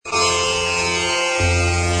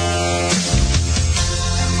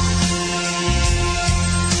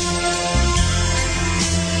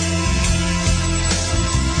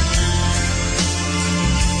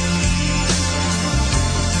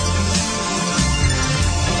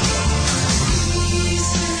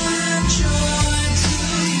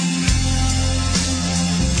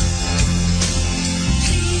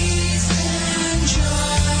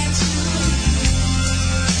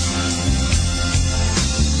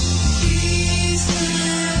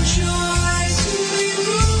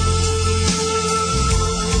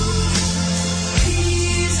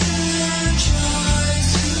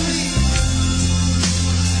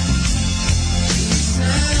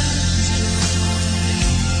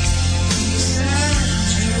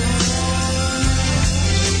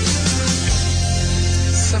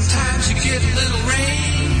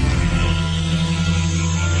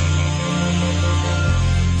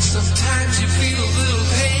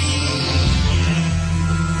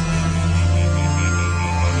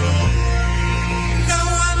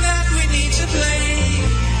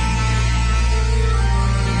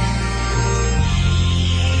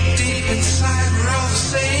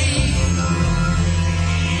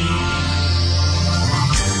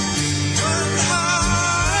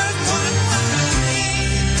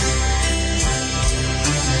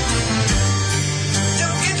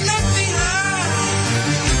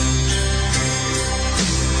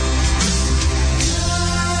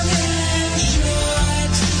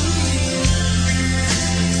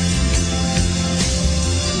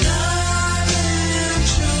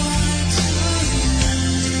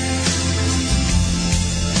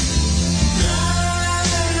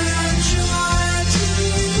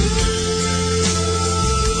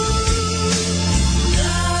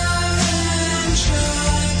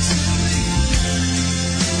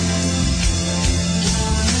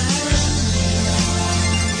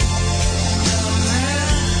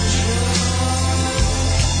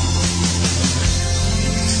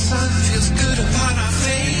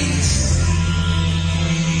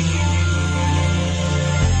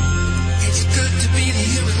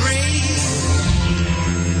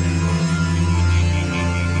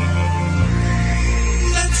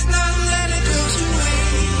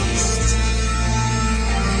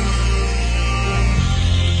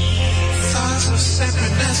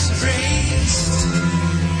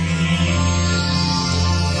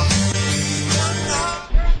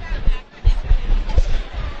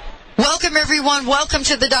Welcome, everyone. Welcome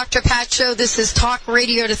to the Dr. Pat Show. This is Talk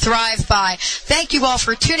Radio to Thrive By. Thank you all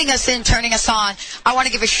for tuning us in, turning us on. I want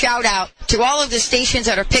to give a shout-out to all of the stations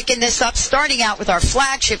that are picking this up, starting out with our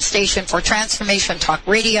flagship station for Transformation Talk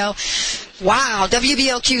Radio. Wow,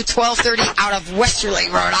 WBLQ 1230 out of Westerly,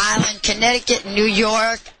 Rhode Island, Connecticut, New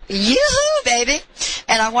York. Yoo-hoo, baby.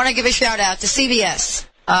 And I want to give a shout-out to CBS,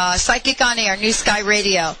 Psychic On Air, New Sky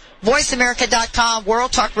Radio, VoiceAmerica.com,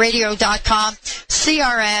 WorldTalkRadio.com,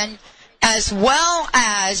 CRN, as well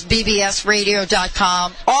as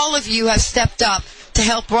BBSRadio.com. All of you have stepped up to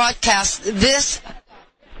help broadcast this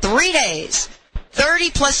 3 days,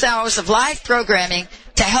 30-plus hours of live programming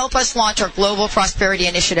to help us launch our Global Prosperity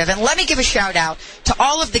Initiative. And let me give a shout-out to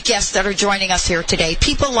all of the guests that are joining us here today.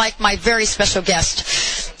 People like my very special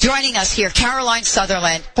guest joining us here, Caroline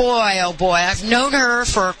Sutherland. Boy, oh boy, I've known her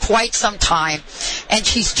for quite some time. And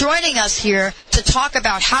she's joining us here to talk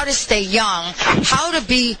about how to stay young, how to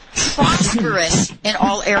be prosperous in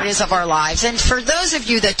all areas of our lives. And for those of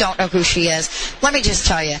you that don't know who she is, let me just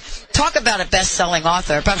tell you, talk about a best-selling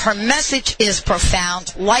author, but her message is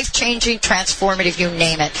profound, life-changing, transformative, you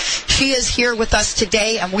name it. She is here with us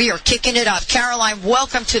today, and we are kicking it up. Caroline,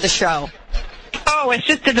 welcome to the show. Oh, it's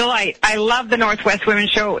just a delight. I love the Northwest Women's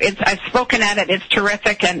Show. I've spoken at it. It's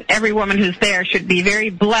terrific, and every woman who's there should be very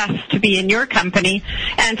blessed to be in your company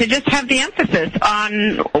and to just have the emphasis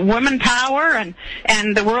on women power,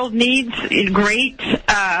 and the world needs great,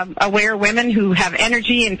 aware women who have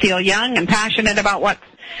energy and feel young and passionate about what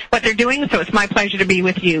they're doing. So it's my pleasure to be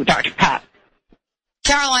with you, Dr. Pat.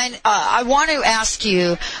 Caroline, I want to ask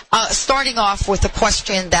you, starting off with a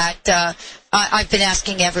question that I've been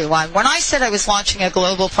asking everyone. When I said I was launching a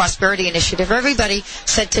Global Prosperity Initiative, everybody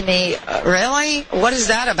said to me, really? What is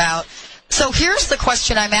that about? So here's the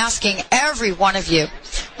question I'm asking every one of you.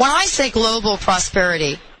 When I say global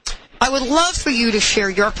prosperity, I would love for you to share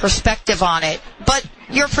your perspective on it, but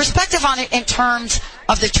your perspective on it in terms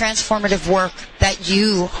of the transformative work that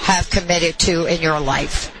you have committed to in your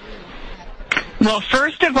life. Well,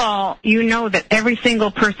 first of all, you know that every single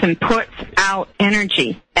person puts out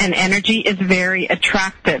energy, and energy is very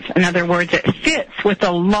attractive. In other words, it fits with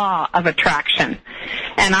the law of attraction.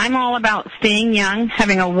 And I'm all about staying young,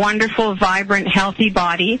 having a wonderful, vibrant, healthy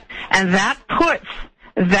body, and that puts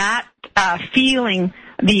that feeling,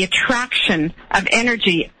 the attraction of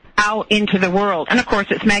energy out into the world. And, of course,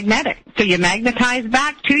 it's magnetic. So you magnetize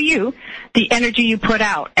back to you the energy you put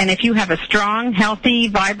out. And if you have a strong, healthy,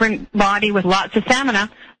 vibrant body with lots of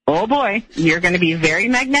stamina, oh, boy, you're going to be very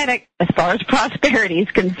magnetic as far as prosperity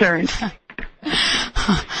is concerned.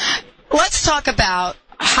 Let's talk about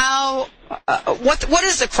how what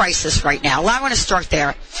is the crisis right now? Well, I want to start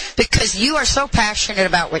there because you are so passionate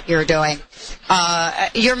about what you're doing.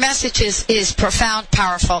 Your message is profound,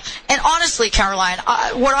 powerful. And honestly, Caroline,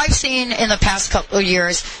 what I've seen in the past couple of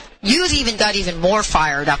years, you've even got even more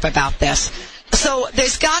fired up about this. So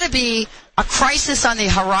there's got to be a crisis on the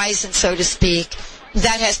horizon, so to speak,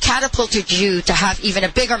 that has catapulted you to have even a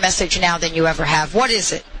bigger message now than you ever have. What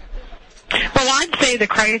is it? Well, I'd say the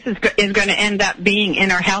crisis is going to end up being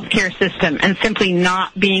in our healthcare system and simply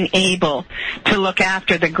not being able to look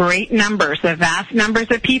after the great numbers, the vast numbers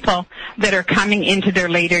of people that are coming into their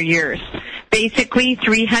later years. Basically,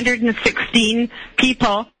 316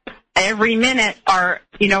 people every minute are,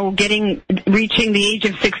 reaching the age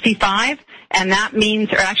of 65. And that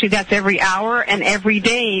means, or actually that's every hour, and every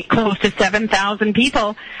day close to 7,000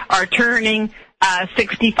 people are turning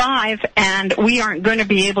 65, and we aren't going to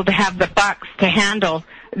be able to have the bucks to handle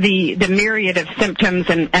the myriad of symptoms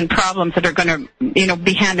and problems that are going to,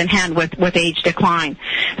 be hand in hand with age decline.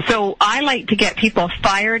 So I like to get people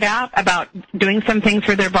fired up about doing some things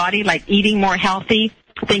for their body, like eating more healthy,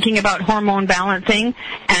 thinking about hormone balancing,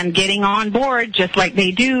 and getting on board just like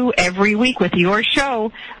they do every week with your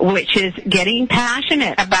show, which is getting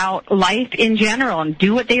passionate about life in general and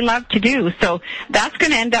do what they love to do. So that's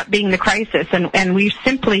going to end up being the crisis, and we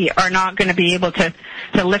simply are not going to be able to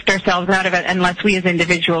lift ourselves out of it unless we as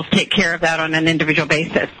individuals take care of that on an individual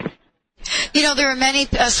basis. There are many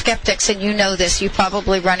skeptics, and you know this. You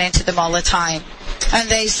probably run into them all the time. And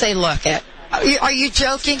they say, look, are you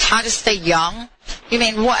joking? How to stay young? You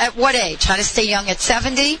mean at what age? How to stay young at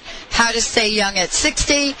 70? How to stay young at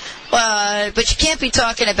 60? But you can't be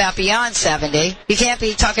talking about beyond 70. You can't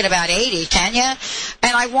be talking about 80, can you?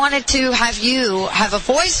 And I wanted to have you have a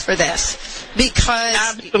voice for this because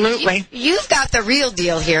absolutely, you've got the real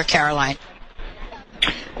deal here, Caroline.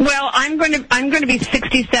 Well, I'm going to be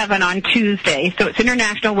 67 on Tuesday, so it's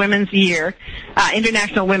International Women's Year.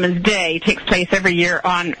 International Women's Day takes place every year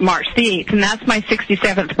on March the 8th, and that's my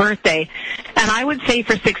 67th birthday. And I would say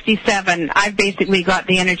for 67, I've basically got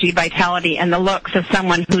the energy, vitality, and the looks of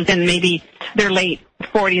someone who's in maybe their late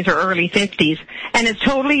 40s or early 50s. And it's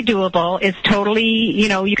totally doable. It's totally,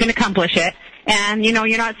 you can accomplish it. And,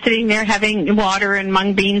 you're not sitting there having water and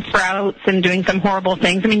mung bean sprouts and doing some horrible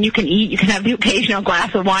things. I mean, you can eat, you can have the occasional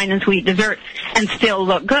glass of wine and sweet dessert and still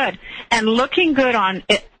look good. And looking good on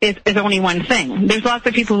it is only one thing. There's lots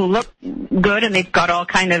of people who look good and they've got all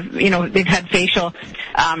kind of, they've had facial,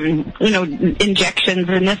 injections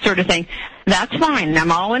and this sort of thing. That's fine.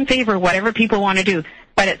 I'm all in favor of whatever people want to do.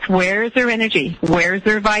 But it's where's their energy? Where's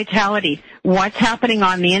their vitality? What's happening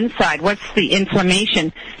on the inside? What's the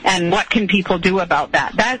inflammation? And what can people do about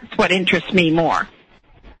that? That's what interests me more.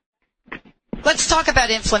 Let's talk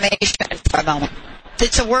about inflammation for a moment.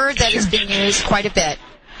 It's a word that is being used quite a bit.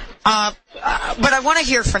 But I want to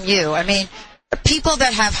hear from you. I mean, people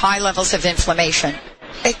that have high levels of inflammation,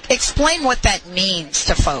 explain what that means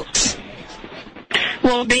to folks.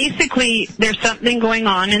 Well, basically, there's something going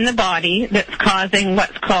on in the body that's causing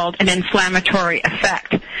what's called an inflammatory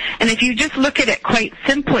effect. And if you just look at it quite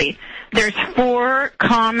simply, there's 4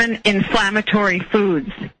 common inflammatory foods.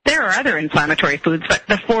 There are other inflammatory foods, but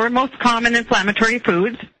the 4 most common inflammatory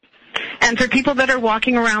foods. And for people that are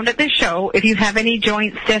walking around at this show, if you have any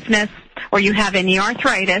joint stiffness or you have any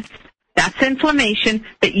arthritis, that's inflammation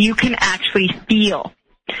that you can actually feel.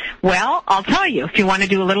 Well, I'll tell you, if you want to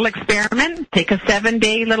do a little experiment, take a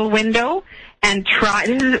 7-day little window and try.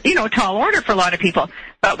 This is, a tall order for a lot of people.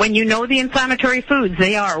 But when you know the inflammatory foods,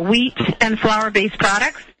 they are wheat and flour-based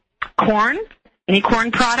products, corn, any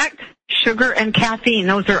corn product, sugar, and caffeine.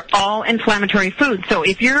 Those are all inflammatory foods. So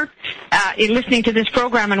if you're listening to this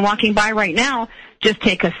program and walking by right now, just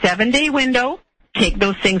take a 7-day window. Take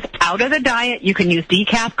those things out of the diet. You can use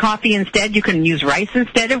decaf coffee instead. You can use rice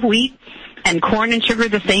instead of wheat. And corn and sugar,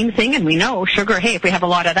 the same thing. And we know sugar, hey, if we have a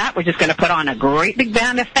lot of that, we're just going to put on a great big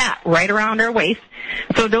band of fat right around our waist.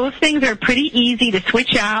 So those things are pretty easy to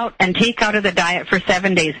switch out and take out of the diet for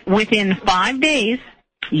 7 days. Within 5 days,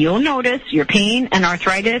 you'll notice your pain and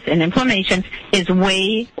arthritis and inflammation is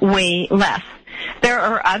way, way less. There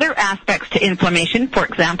are other aspects to inflammation. For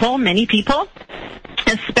example, many people,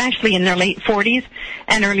 especially in their late 40s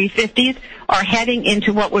and early 50s, are heading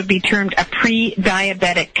into what would be termed a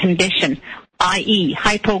pre-diabetic condition, i.e.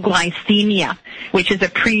 hypoglycemia, which is a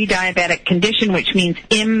pre-diabetic condition, which means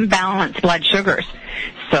imbalanced blood sugars.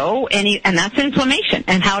 So, and that's inflammation.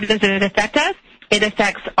 And how does it affect us? It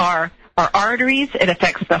affects our arteries, it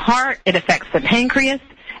affects the heart, it affects the pancreas,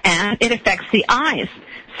 and it affects the eyes.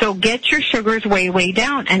 So get your sugars way, way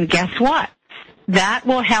down. And guess what? That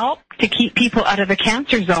will help to keep people out of the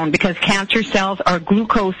cancer zone because cancer cells are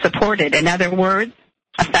glucose supported. In other words,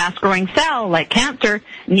 a fast-growing cell like cancer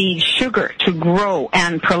needs sugar to grow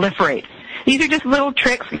and proliferate. These are just little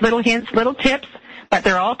tricks, little hints, little tips, but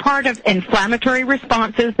they're all part of inflammatory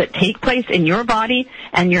responses that take place in your body,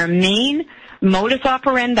 and your main modus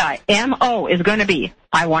operandi, MO, is going to be,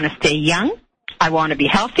 I want to stay young, I want to be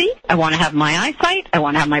healthy, I want to have my eyesight, I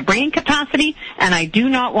want to have my brain capacity, and I do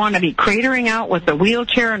not want to be cratering out with a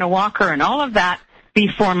wheelchair and a walker and all of that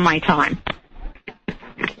before my time.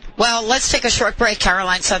 Well, let's take a short break.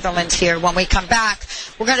 Caroline Sutherland's here. When we come back,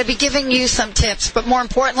 we're going to be giving you some tips, but more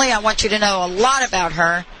importantly, I want you to know a lot about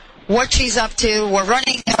her, what she's up to. We're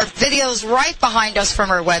running her videos right behind us from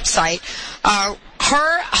her website.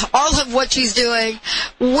 All of what she's doing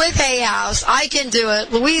with Hay House, I Can Do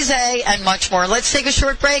It, Louise A, and much more. Let's take a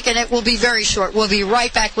short break, and it will be very short. We'll be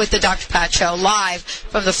right back with the Dr. Pat Show live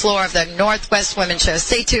from the floor of the Northwest Women's Show.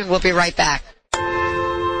 Stay tuned. We'll be right back.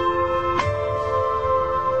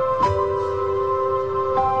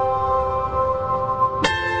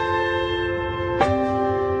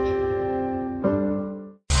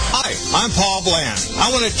 I'm Paul Bland.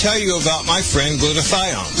 I want to tell you about my friend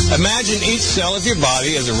glutathione. Imagine each cell of your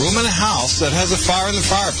body as a room in a house that has a fire in the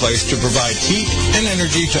fireplace to provide heat and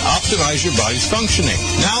energy to optimize your body's functioning.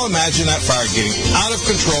 Now imagine that fire getting out of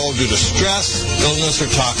control due to stress, illness, or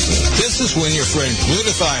toxins. This is when your friend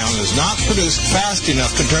glutathione is not produced fast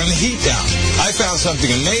enough to turn the heat down. I found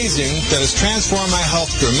something amazing that has transformed my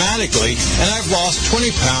health dramatically, and I've lost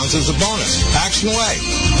 20 pounds as a bonus. Action Way.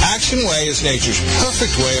 Action Way is nature's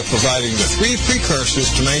perfect way of providing including the 3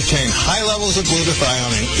 precursors to maintain high levels of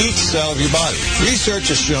glutathione in each cell of your body. Research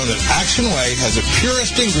has shown that Action Way has the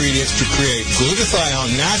purest ingredients to create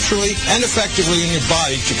glutathione naturally and effectively in your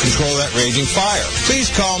body to control that raging fire.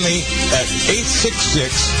 Please call me at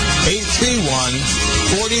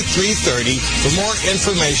 866-831-4330 for more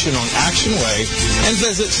information on Action Way and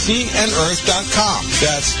visit seaandearth.com.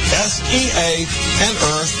 That's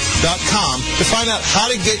SEAandearth.com to find out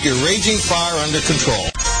how to get your raging fire under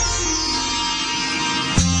control.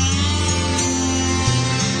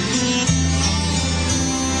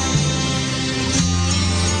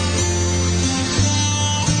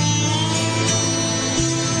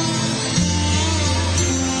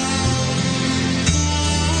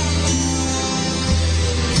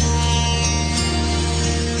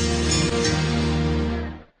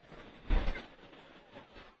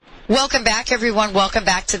 Welcome back, everyone. Welcome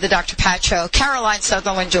back to the Dr. Pat Show. Caroline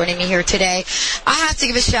Sutherland joining me here today. I have to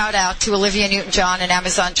give a shout-out to Olivia Newton-John and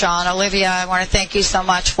Amazon John. Olivia, I want to thank you so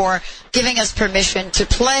much for giving us permission to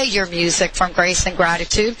play your music from Grace and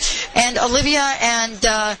Gratitude. And Olivia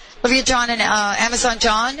John and Amazon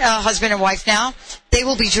John, husband and wife now, they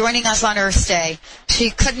will be joining us on Earth Day.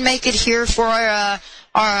 She couldn't make it here for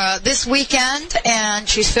this weekend, and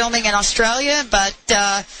she's filming in Australia, but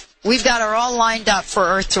we've got her all lined up for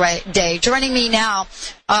Earth Day. Joining me now,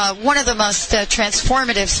 one of the most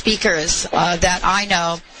transformative speakers that I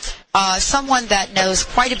know, someone that knows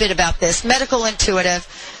quite a bit about this, medical intuitive,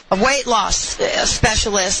 a weight loss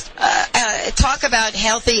specialist, talk about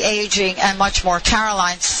healthy aging and much more,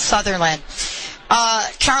 Caroline Sutherland.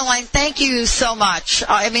 Caroline, thank you so much.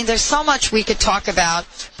 I mean, there's so much we could talk about,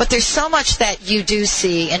 but there's so much that you do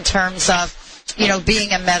see in terms of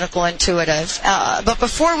being a medical intuitive. But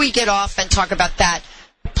before we get off and talk about that,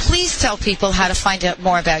 please tell people how to find out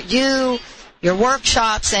more about you, your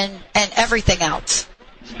workshops, and everything else.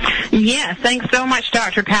 Yes, thanks so much,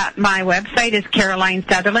 Dr. Pat. My website is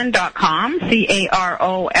carolinesutherland.com,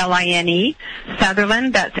 Caroline,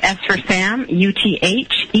 Sutherland, that's S for Sam,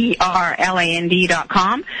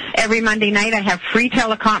 UTHERLAND.com. Every Monday night I have free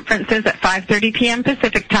teleconferences at 5:30 p.m.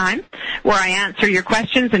 Pacific Time, where I answer your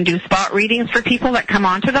questions and do spot readings for people that come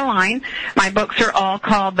onto the line. My books are all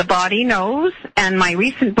called The Body Knows, and my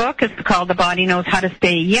recent book is called The Body Knows How to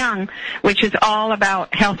Stay Young, which is all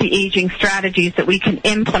about healthy aging strategies that we can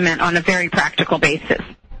implement on a very practical basis.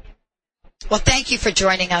 Well, thank you for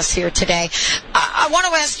joining us here today. I want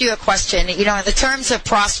to ask you a question, in the terms of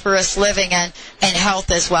prosperous living and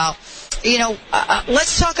health as well.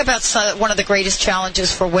 Let's talk about one of the greatest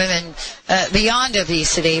challenges for women beyond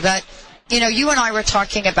obesity. But, you and I were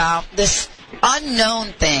talking about this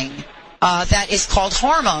unknown thing that is called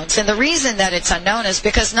hormones. And the reason that it's unknown is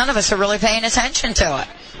because none of us are really paying attention to it.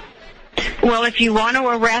 Well, if you want to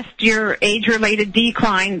arrest your age-related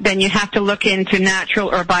decline, then you have to look into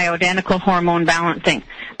natural or bioidentical hormone balancing.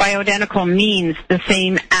 Bioidentical means the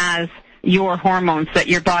same as your hormones that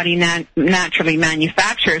your body naturally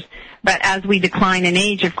manufactures. But as we decline in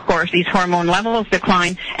age, of course, these hormone levels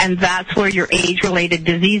decline, and that's where your age-related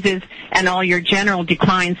diseases and all your general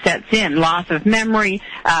decline sets in. Loss of memory,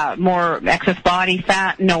 more excess body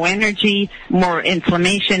fat, no energy, more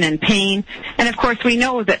inflammation and pain. And, of course, we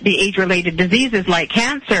know that the age-related diseases like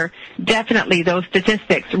cancer, definitely those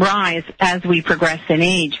statistics rise as we progress in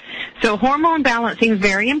age. So hormone balancing is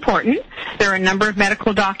very important. There are a number of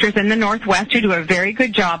medical doctors in the Northwest who do a very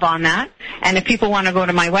good job on that. And if people want to go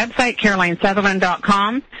to my website,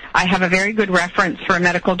 CarolineSutherland.com, I have a very good reference for a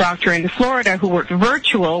medical doctor in Florida who works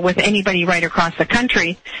virtual with anybody right across the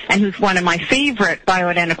country and who's one of my favorite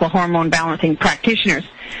bioidentical hormone balancing practitioners.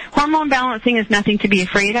 Hormone balancing is nothing to be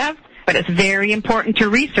afraid of, but it's very important to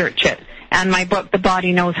research it. And my book, The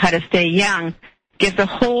Body Knows How to Stay Young, gives a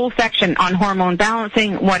whole section on hormone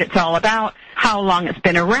balancing, what it's all about, how long it's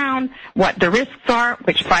been around, what the risks are,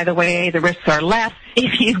 which, by the way, the risks are less.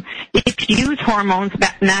 If you use hormones,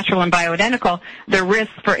 natural and bioidentical, the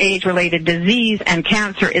risk for age-related disease and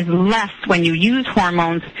cancer is less when you use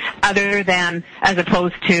hormones as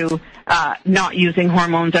opposed to not using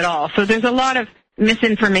hormones at all. So there's a lot of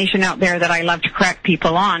misinformation out there that I love to correct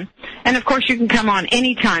people on. And, of course, you can come on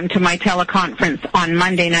anytime to my teleconference on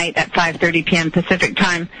Monday night at 5:30 p.m. Pacific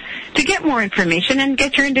Time to get more information and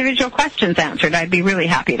get your individual questions answered. I'd be really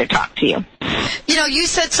happy to talk to you. You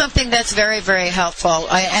said something that's very, very helpful,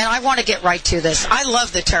 and I want to get right to this. I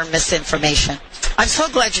love the term misinformation. I'm so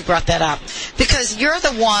glad you brought that up, because you're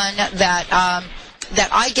the one that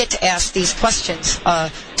I get to ask these questions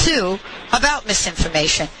to about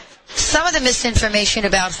misinformation. Some of the misinformation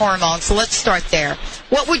about hormones, let's start there.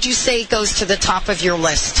 What would you say goes to the top of your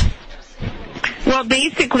list? Well,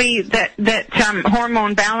 basically, that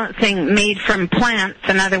hormone balancing made from plants,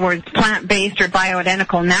 in other words, plant-based or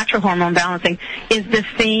bioidentical natural hormone balancing, is the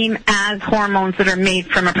same as hormones that are made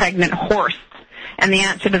from a pregnant horse. And the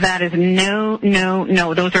answer to that is no, no,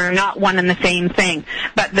 no. Those are not one and the same thing.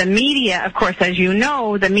 But the media, of course, as you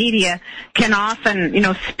know, the media can often,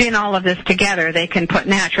 spin all of this together. They can put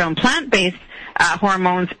natural and plant-based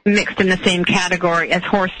hormones mixed in the same category as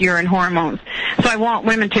horse urine hormones. So I want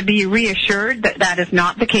women to be reassured that that is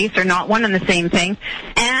not the case. They're not one and the same thing.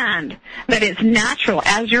 And that it's natural.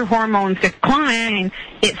 As your hormones decline,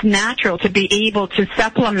 it's natural to be able to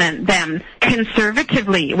supplement them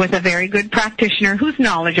conservatively with a very good practitioner who's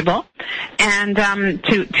knowledgeable, and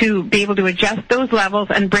to be able to adjust those levels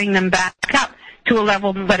and bring them back up to a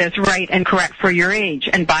level that is right and correct for your age.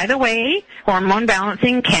 And by the way, hormone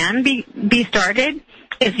balancing can be started.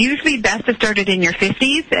 It's usually best to start it in your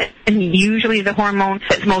 50s, and usually the hormone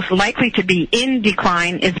that's most likely to be in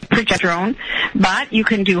decline is progesterone. But you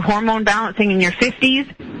can do hormone balancing in your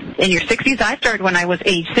 50s, in your 60s. I started when I was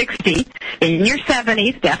age 60. In your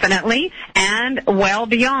 70s, definitely, and well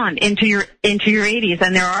beyond into your 80s.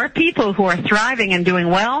 And there are people who are thriving and doing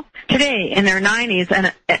well today in their 90s,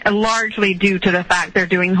 and largely due to the fact they're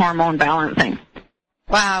doing hormone balancing.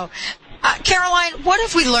 Wow. Caroline, what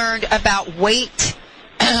have we learned about weight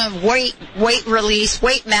release,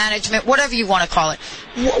 weight management, whatever you want to call it?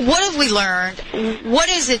 What have we learned? What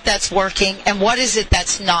is it that's working, and what is it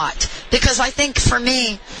that's not? Because I think for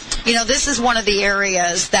me, this is one of the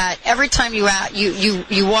areas that every time you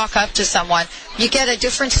walk up to someone, you get a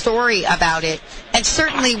different story about it. And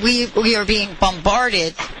certainly we are being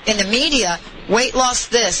bombarded in the media. Weight loss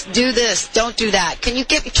this, do this, don't do that. Can you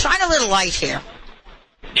shine a little light here?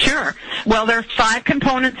 Sure. Well, there are 5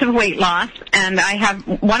 components of weight loss, and I have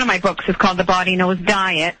one of my books is called The Body Knows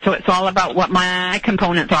Diet, so it's all about what my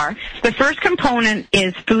components are. The first component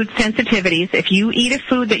is food sensitivities. If you eat a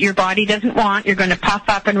food that your body doesn't want, you're going to puff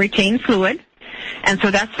up and retain fluid. And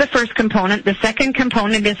so that's the first component. The second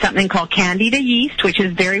component is something called candida yeast, which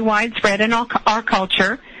is very widespread in our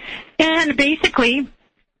culture. And basically,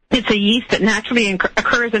 it's a yeast that naturally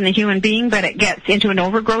occurs in the human being, but it gets into an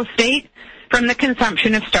overgrowth state from the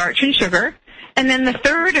consumption of starch and sugar. And then the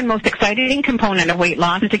third and most exciting component of weight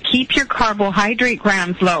loss is to keep your carbohydrate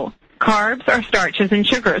grams low. Carbs are starches and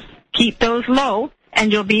sugars. Keep those low,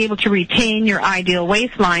 and you'll be able to retain your ideal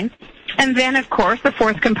waistline. And then, of course, the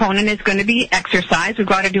fourth component is going to be exercise. We've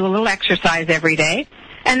got to do a little exercise every day.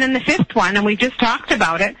 And then the fifth one, and we just talked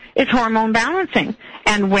about it, is hormone balancing.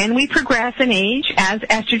 And when we progress in age, as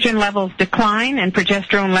estrogen levels decline and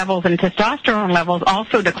progesterone levels and testosterone levels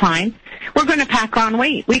also decline, we're going to pack on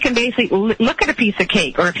weight. We can basically look at a piece of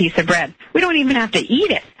cake or a piece of bread. We don't even have to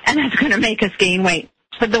eat it, and that's going to make us gain weight.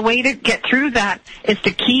 But the way to get through that is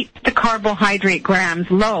to keep the carbohydrate grams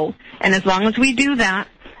low. And as long as we do that,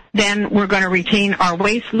 then we're going to retain our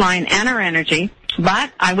waistline and our energy.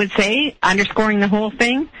 But I would say, underscoring the whole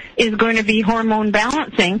thing, is going to be hormone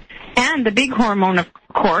balancing. And the big hormone, of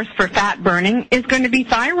course, for fat burning is going to be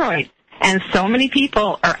thyroid. And so many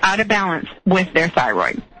people are out of balance with their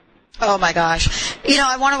thyroid. Oh, my gosh.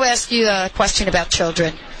 I want to ask you a question about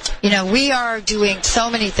children. We are doing so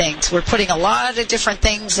many things. We're putting a lot of different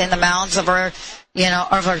things in the mouths of our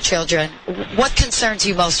children. What concerns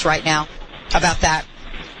you most right now about that?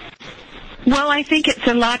 Well, I think it's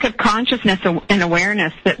a lack of consciousness and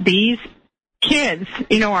awareness that these kids,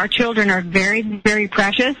 our children are very, very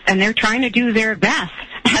precious, and they're trying to do their best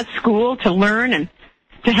at school to learn and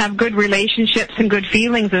to have good relationships and good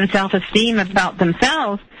feelings and self-esteem about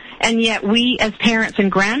themselves. And yet we as parents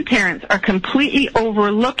and grandparents are completely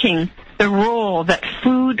overlooking the role that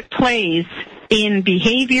food plays in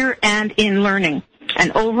behavior and in learning.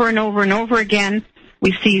 And over and over and over again,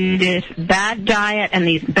 we see this bad diet and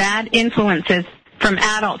these bad influences from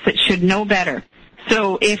adults that should know better.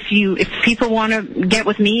 So if people want to get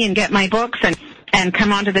with me and get my books and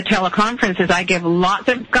come onto the teleconferences, I give lots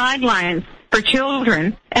of guidelines for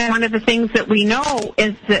children. And one of the things that we know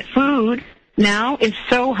is that food now is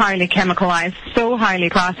so highly chemicalized, so highly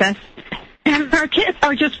processed, and our kids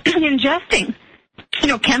are just ingesting,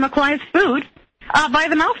 chemicalized food by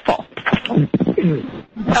the mouthful.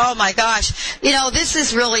 Oh, my gosh. This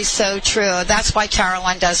is really so true. That's why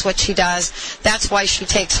Caroline does what she does. That's why she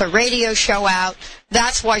takes her radio show out.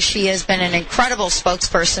 That's why she has been an incredible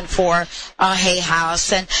spokesperson for Hay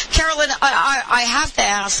House. And Caroline, I have to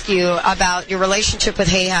ask you about your relationship with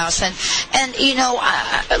Hay House and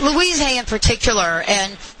Louise Hay in particular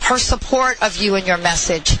and her support of you and your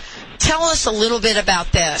message. Tell us a little bit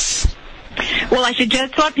about this. Well, I should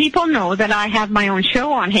just let people know that I have my own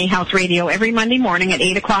show on Hay House Radio every Monday morning at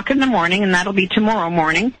 8 o'clock in the morning, and that'll be tomorrow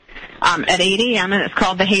morning at 8 a.m., and it's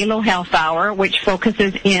called the Halo Health Hour, which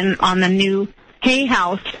focuses in on the new Hay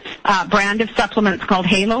House brand of supplements called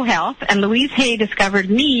Halo Health. And Louise Hay discovered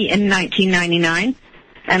me in 1999,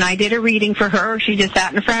 and I did a reading for her. She just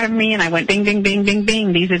sat in front of me, and I went bing, bing, bing, bing,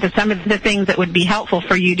 bing. These are some of the things that would be helpful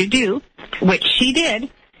for you to do, which she did.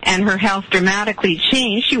 And her health dramatically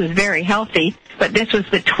changed. She was very healthy, but this was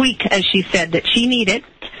the tweak, as she said, that she needed.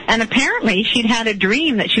 And apparently she'd had a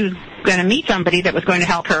dream that she was going to meet somebody that was going to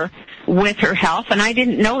help her with her health, and I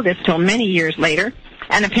didn't know this till many years later.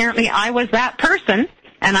 And apparently I was that person,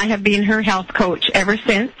 and I have been her health coach ever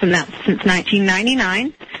since, and that's since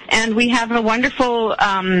 1999. And we have a wonderful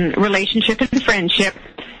relationship and friendship,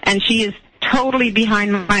 and she is totally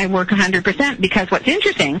behind my work 100%, because what's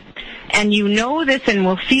interesting, and you know this and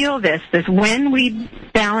will feel this, is when we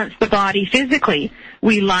balance the body physically,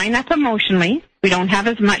 we line up emotionally. We don't have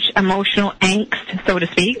as much emotional angst, so to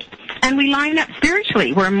speak, and we line up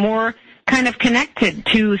spiritually. We're more kind of connected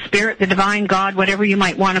to spirit, the divine, God, whatever you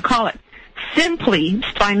might want to call it, simply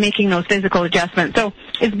by making those physical adjustments. So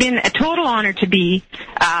it's been a total honor to be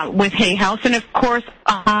with Hay House. And, of course,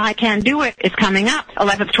 I Can Do It is coming up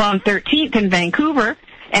 11th, 12th, 13th in Vancouver.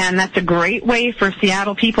 And that's a great way for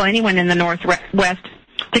Seattle people, anyone in the Northwest,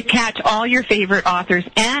 to catch all your favorite authors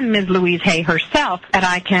and Ms. Louise Hay herself at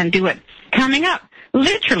I Can Do It, coming up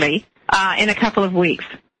literally in a couple of weeks.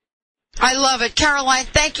 I love it. Caroline,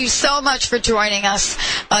 thank you so much for joining us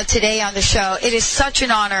today on the show. It is such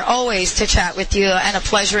an honor always to chat with you, and a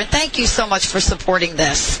pleasure. And thank you so much for supporting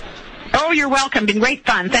this. Oh, you're welcome. Been great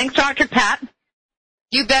fun. Thanks, Dr. Pat.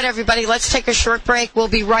 You bet, everybody. Let's take a short break. We'll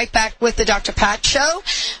be right back with the Dr. Pat Show.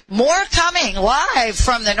 More coming live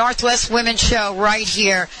from the Northwest Women's Show right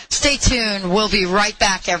here. Stay tuned. We'll be right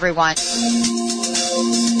back, everyone.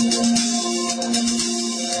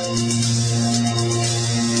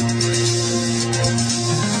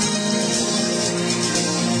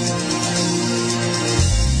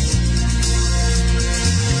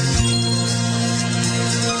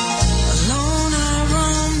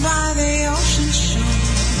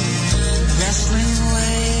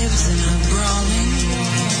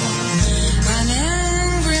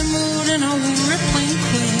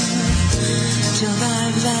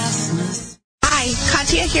 Hi,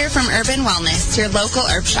 Katya here from Urban Wellness, your local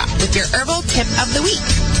herb shop, with your herbal tip of the week.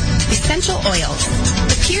 Essential oils.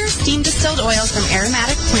 The pure steam-distilled oils from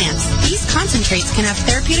aromatic plants, these concentrates can have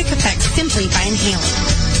therapeutic effects simply by inhaling.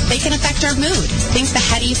 They can affect our mood, think the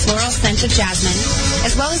heady floral scent of jasmine,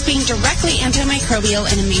 as well as being directly antimicrobial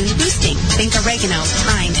and immune-boosting, think oregano,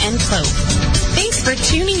 thyme, and clove. Thanks for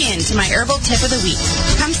tuning in to my herbal tip of the week.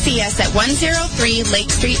 Come see us at 103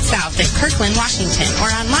 Lake Street South in Kirkland, Washington, or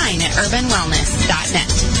online at urbanwellness.net.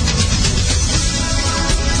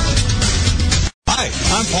 Hi,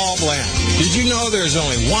 I'm Paul Bland. Did you know there's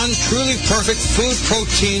only one truly perfect food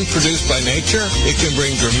protein produced by nature? It can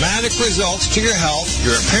bring dramatic results to your health,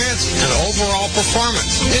 your appearance, and overall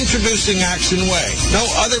performance. Introducing Action Whey. No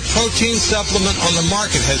other protein supplement on the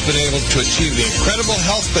market has been able to achieve the incredible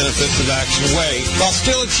health benefits of Action Whey while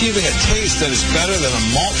still achieving a taste that is better than a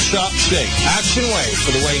malt shop shake. Action Whey,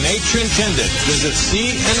 for the way nature intended. Visit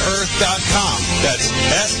seaandearth.com. That's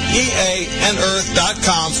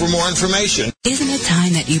SEAandearth.com for more information. Isn't it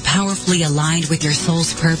time that you powerfully aligned with your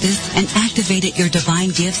soul's purpose and activated your divine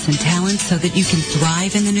gifts and talents so that you can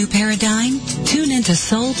thrive in the new paradigm? Tune into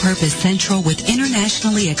Soul Purpose Central with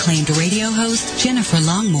internationally acclaimed radio host Jennifer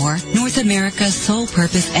Longmore, North America's Soul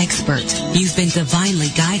Purpose expert. You've been divinely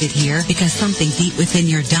guided here because something deep within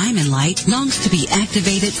your diamond light longs to be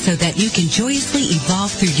activated so that you can joyously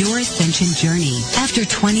evolve through your ascension journey. After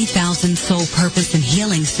 20,000 soul purpose and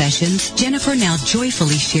healing sessions, Jennifer now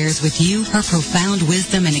joyfully shares with you her profound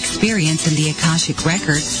wisdom and experience in the Akashic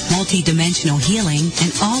Records, multi-dimensional healing,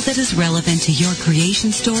 and all that is relevant to your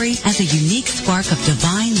creation story as a unique spark of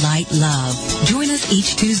divine light love. Join us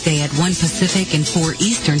each Tuesday at 1 Pacific and 4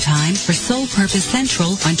 Eastern Time for Soul Purpose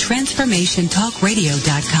Central on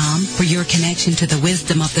TransformationTalkRadio.com for your connection to the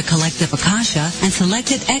wisdom of the collective Akasha and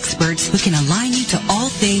selected experts who can align you to all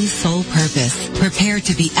things soul purpose. Prepare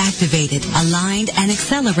to be activated, aligned, and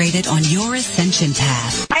accelerated on your ascension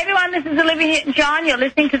path. Hi everyone, this is Olivia Hitton-John. You're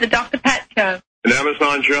listening to the Dr. Pat Show. And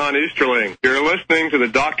Amazon John Easterling. You're listening to the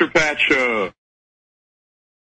Dr. Pat Show.